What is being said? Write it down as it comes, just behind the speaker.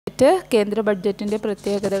Budget, കേന്ദ്ര ബഡ്ജറ്റിൻ്റെ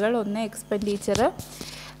പ്രത്യേകതകൾ. ഒന്ന്, എക്സ്പെൻഡിച്ചർ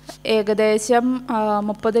ഏകദേശം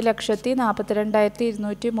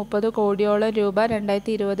 30,42,230 കോടിയോളം രൂപ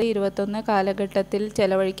 2020-21 കാലഘട്ടത്തിൽ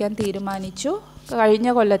ചെലവഴിക്കാൻ തീരുമാനിച്ചു. കഴിഞ്ഞ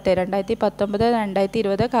കൊല്ലത്തെ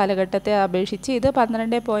 2019-2020 കാലഘട്ടത്തെ അപേക്ഷിച്ച് ഇത്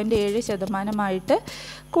 12.7%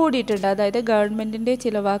 കൂടിയിട്ടുണ്ട്. അതായത് ഗവൺമെൻറ്റിൻ്റെ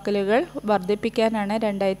ചിലവാക്കലുകൾ വർദ്ധിപ്പിക്കാനാണ്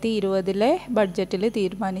 2020 ബഡ്ജറ്റിൽ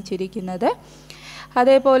തീരുമാനിച്ചിരിക്കുന്നത്.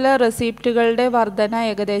 അതേപോലെ റെസിപ്റ്റുകളുടെ വർധന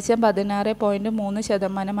ഏകദേശം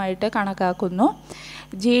 16.3% കണക്കാക്കുന്നു.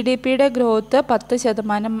 GDPയുടെ ഗ്രോത്ത്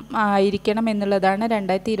 10% ആയിരിക്കണം എന്നുള്ളതാണ്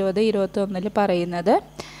 2020-21 പറയുന്നത്.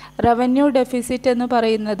 റവന്യൂ ഡെഫിസിറ്റ് എന്ന്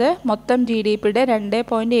പറയുന്നത് മൊത്തം GDPയുടെ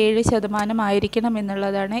 2.7% ആയിരിക്കണം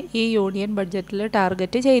എന്നുള്ളതാണ് ഈ യൂണിയൻ ബഡ്ജറ്റിൽ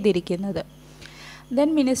ടാർഗറ്റ് ചെയ്തിരിക്കുന്നത്. ദെൻ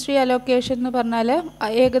മിനിസ്ട്രി അലോക്കേഷൻ എന്ന് പറഞ്ഞാൽ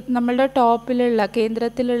നമ്മളുടെ ടോപ്പിലുള്ള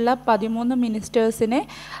കേന്ദ്രത്തിലുള്ള 13 മിനിസ്റ്റേഴ്സിനെ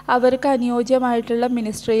അവർക്ക് അനുയോജ്യമായിട്ടുള്ള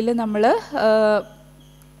മിനിസ്ട്രിയിൽ നമ്മൾ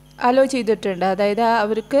അലോ ചെയ്തിട്ടുണ്ട്. അതായത്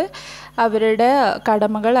അവർക്ക് അവരുടെ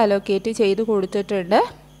കടമകൾ അലോക്കേറ്റ് ചെയ്ത് കൊടുത്തിട്ടുണ്ട്.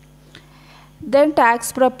 Then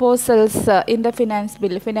tax proposals in the finance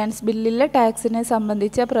ബില്ലിലെ ടാക്സിനെ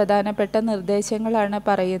സംബന്ധിച്ച പ്രധാനപ്പെട്ട നിർദ്ദേശങ്ങളാണ്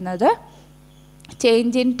പറയുന്നത്.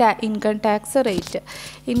 Change in income tax rate.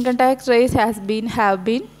 Income tax rate have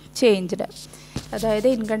been changed. അതായത്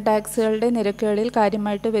ഇൻകം ടാക്സുകളുടെ നിരക്കുകളിൽ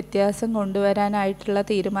കാര്യമായിട്ട് വ്യത്യാസം കൊണ്ടുവരാനായിട്ടുള്ള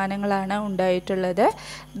തീരുമാനങ്ങളാണ് ഉണ്ടായിട്ടുള്ളത്.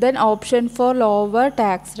 Then option four lower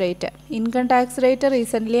tax rate. Income tax rate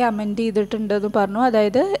recently amend ചെയ്തിട്ടുണ്ടെന്ന് പറഞ്ഞു.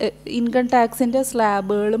 അതായത് ഇൻകം ടാക്സിൻ്റെ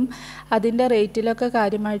സ്ലാബുകളും അതിൻ്റെ റേറ്റിലൊക്കെ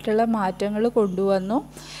കാര്യമായിട്ടുള്ള മാറ്റങ്ങൾ കൊണ്ടുവന്നു.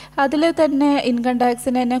 അതിൽ തന്നെ ഇൻകം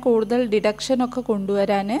ടാക്സിന് തന്നെ കൂടുതൽ ഡിഡക്ഷനൊക്കെ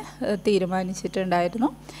കൊണ്ടുവരാൻ തീരുമാനിച്ചിട്ടുണ്ടായിരുന്നു.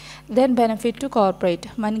 Then benefit to corporate.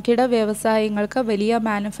 വൻകിട വ്യവസായങ്ങൾക്ക്, വലിയ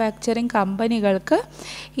മാനുഫാക്ചറിങ് കമ്പനികൾക്ക്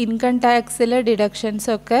ഇൻകം ടാക്സിലെ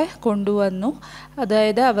ഡിഡക്ഷൻസൊക്കെ കൊണ്ടുവന്നു.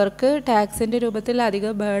 അതായത് അവർക്ക് ടാക്സിൻ്റെ രൂപത്തിൽ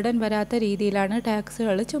അധികം ബേർഡൻ വരാത്ത രീതിയിലാണ്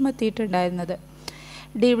ടാക്സുകൾ ചുമത്തിയിട്ടുണ്ടായിരുന്നത്.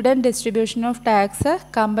 Dividend distribution of tax.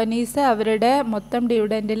 Companies അവരുടെ മൊത്തം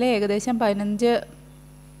ഡിവിഡൻറ്റിൽ ഏകദേശം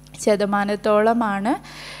 15%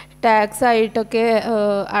 ടാക്സ് ആയിട്ടൊക്കെ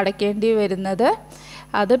അടയ്ക്കേണ്ടി വരുന്നത്.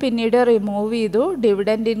 അത് പിന്നീട് റിമൂവ് ചെയ്തു.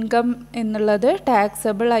 ഡിവിഡൻഡ് ഇൻകം എന്നുള്ളത്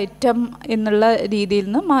ടാക്സബിൾ ഐറ്റം എന്നുള്ള രീതിയിൽ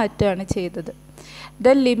നിന്ന് മാറ്റുകയാണ് ചെയ്തത്.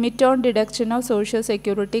 Then limit on deduction of social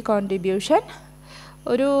security contribution.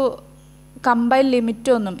 ഒരു കമ്പൈൻ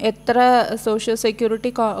ലിമിറ്റൊന്നും എത്ര സോഷ്യൽ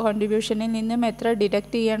സെക്യൂരിറ്റി കോൺട്രിബ്യൂഷനിൽ നിന്നും എത്ര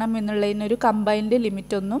ഡിഡക്റ്റ് ചെയ്യണം എന്നുള്ളതിനൊരു കമ്പൈൻഡ്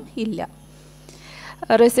ലിമിറ്റൊന്നും ഇല്ല.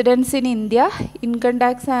 Residence in India. Income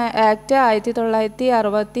tax act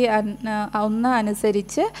 1961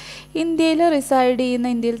 അനുസരിച്ച് ഇന്ത്യയിൽ റിസൈഡ് ചെയ്യുന്ന,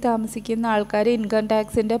 ഇന്ത്യയിൽ താമസിക്കുന്ന ആൾക്കാർ ഇൻകം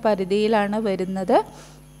ടാക്സിൻ്റെ പരിധിയിലാണ് വരുന്നത്.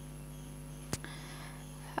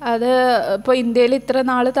 അത് ഇപ്പോൾ ഇന്ത്യയിൽ ഇത്ര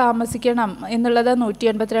നാൾ താമസിക്കണം എന്നുള്ളത്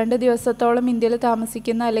 182 ദിവസത്തോളം ഇന്ത്യയിൽ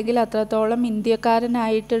താമസിക്കുന്ന അല്ലെങ്കിൽ അത്രത്തോളം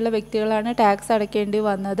ഇന്ത്യക്കാരനായിട്ടുള്ള വ്യക്തികളാണ് ടാക്സ് അടയ്ക്കേണ്ടി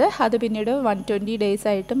വന്നത്. അത് പിന്നീട് 120 days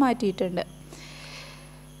ആയിട്ട് മാറ്റിയിട്ടുണ്ട്.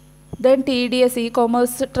 ദെൻ TDS, ഇ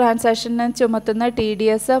കൊമേഴ്സ് ട്രാൻസാക്ഷന് ചുമത്തുന്ന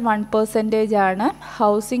TDS 1% ആണ്.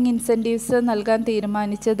 ഹൗസിംഗ് ഇൻസെൻറ്റീവ്സ് നൽകാൻ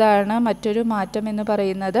തീരുമാനിച്ചതാണ് മറ്റൊരു മാറ്റം എന്ന്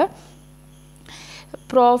പറയുന്നത്.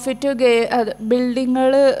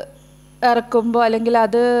 ബിൽഡിങ്ങുകൾ ഇറക്കുമ്പോൾ അല്ലെങ്കിൽ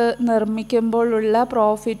അത് നിർമ്മിക്കുമ്പോഴുള്ള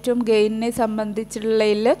പ്രോഫിറ്റും ഗെയിനിനെ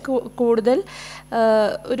സംബന്ധിച്ചുള്ളതിൽ കൂടുതൽ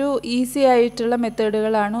ഒരു ഈസി ആയിട്ടുള്ള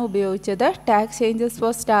മെത്തേഡുകളാണ് ഉപയോഗിച്ചത്. ടാക്സ് ചേഞ്ചസ്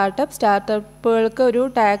ഫോർ സ്റ്റാർട്ടപ്പുകൾക്ക് ഒരു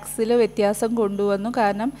ടാക്സിൽ വ്യത്യാസം കൊണ്ടുവന്നു.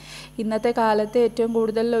 കാരണം ഇന്നത്തെ കാലത്ത് ഏറ്റവും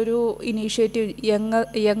കൂടുതൽ ഒരു ഇനീഷ്യേറ്റീവ്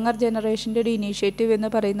യങ്ങർ ജനറേഷൻ്റെ ഒരു ഇനീഷ്യേറ്റീവ് എന്ന്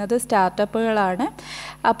പറയുന്നത് സ്റ്റാർട്ടപ്പുകളാണ്.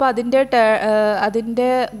 അപ്പോൾ അതിൻ്റെ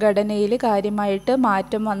ഘടനയിൽ കാര്യമായിട്ട്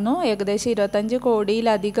മാറ്റം വന്നു. ഏകദേശം 25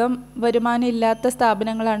 കോടിയിലധികം വരുമാനം ഇല്ലാത്ത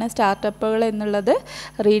സ്ഥാപനങ്ങളാണ് സ്റ്റാർട്ടപ്പുകൾ എന്നുള്ളത്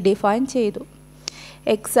റീഡിഫൈൻ ചെയ്തു.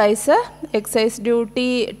 Excise duty,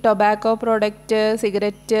 tobacco product,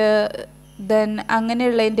 cigarette, then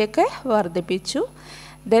അങ്ങനെയുള്ളതിൻ്റെയൊക്കെ വർദ്ധിപ്പിച്ചു.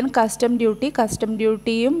 ദെൻ കസ്റ്റം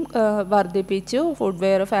ഡ്യൂട്ടിയും വർദ്ധിപ്പിച്ചു.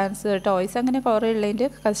 ഫുഡ്വെയർ, ഫാൻസ്, ടോയ്സ് അങ്ങനെ കുറേ ഉള്ളതിൻ്റെ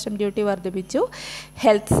കസ്റ്റം ഡ്യൂട്ടി വർദ്ധിപ്പിച്ചു.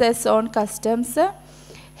 Health cess on customs.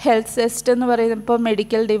 Health zest എന്ന് പറയുന്നത് ഇപ്പോൾ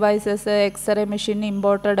medical devices, x-ray machine,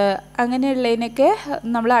 imported അങ്ങനെയുള്ളതിനൊക്കെ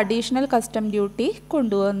നമ്മൾ അഡീഷണൽ കസ്റ്റം ഡ്യൂട്ടി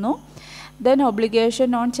കൊണ്ടുവന്നു. Then obligation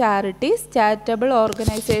on charities. Charitable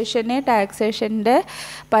ഓർഗനൈസേഷനെ ടാക്സേഷൻ്റെ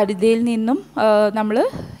പരിധിയിൽ നിന്നും നമ്മൾ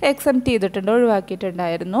എക്സംപ്റ്റ് ചെയ്തിട്ടുണ്ട്,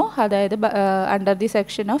 ഒഴിവാക്കിയിട്ടുണ്ടായിരുന്നു. അതായത് under the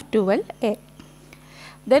section of 12A.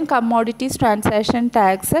 Then commodities transaction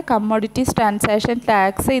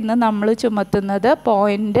tax ഇന്ന് നമ്മൾ ചുമത്തുന്നത്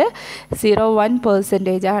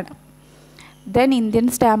 0.01% ആണ്. Then Indian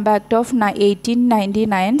stamp act of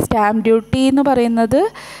 1899. Stamp duty എന്ന് പറയുന്നത്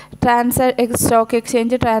സ്റ്റോക്ക്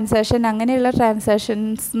എക്സ്ചേഞ്ച് ട്രാൻസാക്ഷൻ അങ്ങനെയുള്ള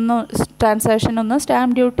ട്രാൻസാക്ഷനൊന്നും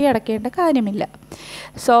സ്റ്റാമ്പ് ഡ്യൂട്ടി അടയ്ക്കേണ്ട കാര്യമില്ല.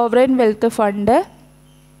 Sovereign wealth fund.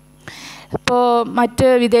 ഇപ്പോൾ മറ്റ്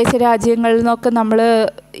വിദേശ രാജ്യങ്ങളിൽ നിന്നൊക്കെ നമ്മൾ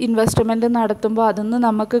ഇൻവെസ്റ്റ്മെൻറ്റ് നടത്തുമ്പോൾ അതിൽ നിന്ന്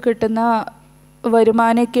നമുക്ക് കിട്ടുന്ന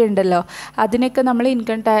വരുമാനമൊക്കെ ഉണ്ടല്ലോ, അതിനൊക്കെ നമ്മൾ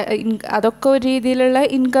അതൊക്കെ ഒരു രീതിയിലുള്ള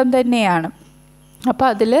ഇൻകം തന്നെയാണ്. അപ്പോൾ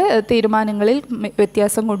അതിൽ തീരുമാനങ്ങളിൽ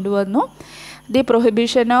വ്യത്യാസം കൊണ്ടുവന്നു. The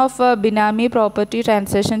prohibition of benami property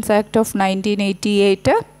transactions act of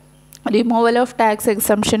 1988, removal of tax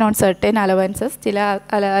exemption on certain allowances, ചില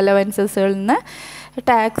അലവൻസസുകളിൽ നിന്ന്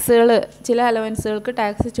ചില അലവൻസുകൾക്ക്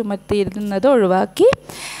ടാക്സ് ചുമത്തിയിരുന്നത് ഒഴിവാക്കി.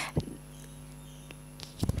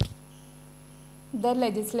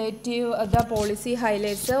 The policy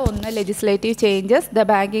highlights legislative changes. The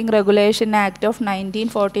Banking Regulation Act of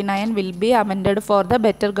 1949 will be amended for the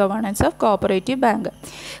better governance of cooperative bank.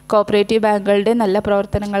 Cooperative ബാങ്കുകളുടെ നല്ല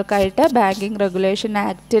പ്രവർത്തനങ്ങൾക്കായിട്ട് banking regulation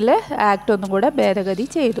act ഒന്നും കൂടെ ഭേദഗതി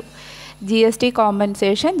ചെയ്തു. GST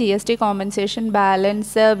compensation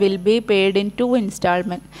balance will be paid in 2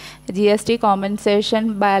 installments. GST compensation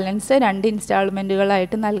balance 2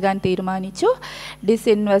 ഇൻസ്റ്റാൾമെൻറ്റുകളായിട്ട് നൽകാൻ തീരുമാനിച്ചു.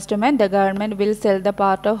 Disinvestment, the government will sell the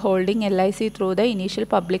part of holding LIC through the initial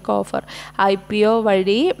public offer. IPO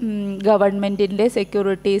വഴി ഗവൺമെൻറ്റിൻ്റെ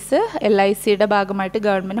സെക്യൂരിറ്റീസ് LICയുടെ ഭാഗമായിട്ട്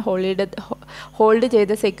government hold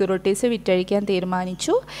ചെയ്ത സെക്യൂരിറ്റീസ് വിറ്റഴിക്കാൻ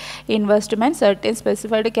തീരുമാനിച്ചു. Investment, certain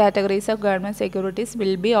specified categories of government securities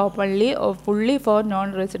will be openly or fully for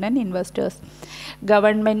non-resident investors.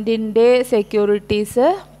 ഗവൺമെൻറ്റിൻ്റെ securities,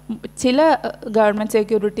 ചില government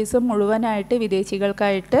securities മുഴുവനായിട്ട്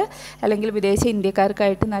വിദേശികൾക്കായിട്ട് അല്ലെങ്കിൽ വിദേശ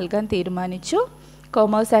ഇന്ത്യക്കാർക്കായിട്ട് നൽകാൻ തീരുമാനിച്ചു.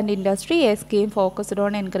 Commerce and industry, A scheme focused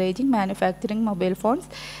on encouraging manufacturing mobile phones.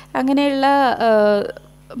 അങ്ങനെയുള്ള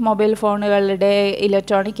മൊബൈൽ ഫോണുകളുടെ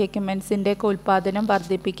ഇലക്ട്രോണിക് എക്യുപ്മെൻസിൻ്റെ ഒക്കെ ഉൽപ്പാദനം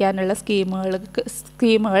വർദ്ധിപ്പിക്കാനുള്ള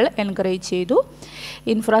സ്കീമുകൾ എൻകറേജ് ചെയ്തു.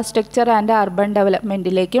 Infrastructure and urban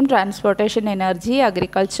ഡെവലപ്മെൻറ്റിലേക്കും transportation, energy,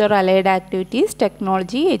 agriculture, allied activities,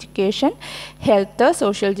 technology, education, health,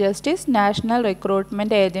 social justice, national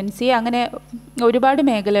recruitment agency, അങ്ങനെ ഒരുപാട്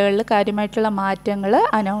മേഖലകളിൽ കാര്യമായിട്ടുള്ള മാറ്റങ്ങൾ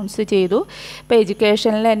അനൗൺസ് ചെയ്തു. ഇപ്പോൾ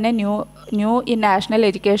എഡ്യൂക്കേഷനിൽ തന്നെ new national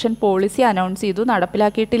education policy announce ചെയ്തു.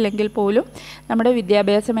 നടപ്പിലാക്കിയിട്ടില്ലെങ്കിൽ പോലും നമ്മുടെ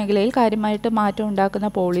വിദ്യാഭ്യാസ മേഖലയിൽ കാര്യമായിട്ട് മാറ്റം ഉണ്ടാക്കുന്ന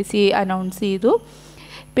പോളിസി അനൗൺസ് ചെയ്തു.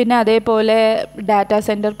 പിന്നെ അതേപോലെ ഡാറ്റാ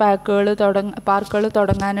സെൻറ്റർ പാർക്കുകൾ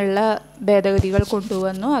തുടങ്ങാനുള്ള ഭേദഗതികൾ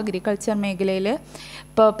കൊണ്ടുവന്നു. അഗ്രികൾച്ചർ മേഖലയിൽ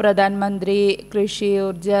ഇപ്പോൾ പ്രധാനമന്ത്രി കൃഷി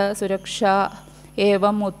ഊർജ സുരക്ഷ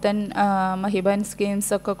ഏവം മുത്തൻ മഹിബൻ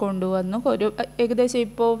സ്കീംസ് ഒക്കെ കൊണ്ടുവന്നു. ഏകദേശം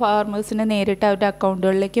ഇപ്പോൾ ഫാർമേഴ്സിന് നേരിട്ട് അവരുടെ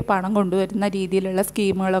അക്കൗണ്ടുകളിലേക്ക് പണം കൊണ്ടുവരുന്ന രീതിയിലുള്ള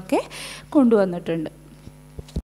സ്കീമുകളൊക്കെ കൊണ്ടുവന്നിട്ടുണ്ട്.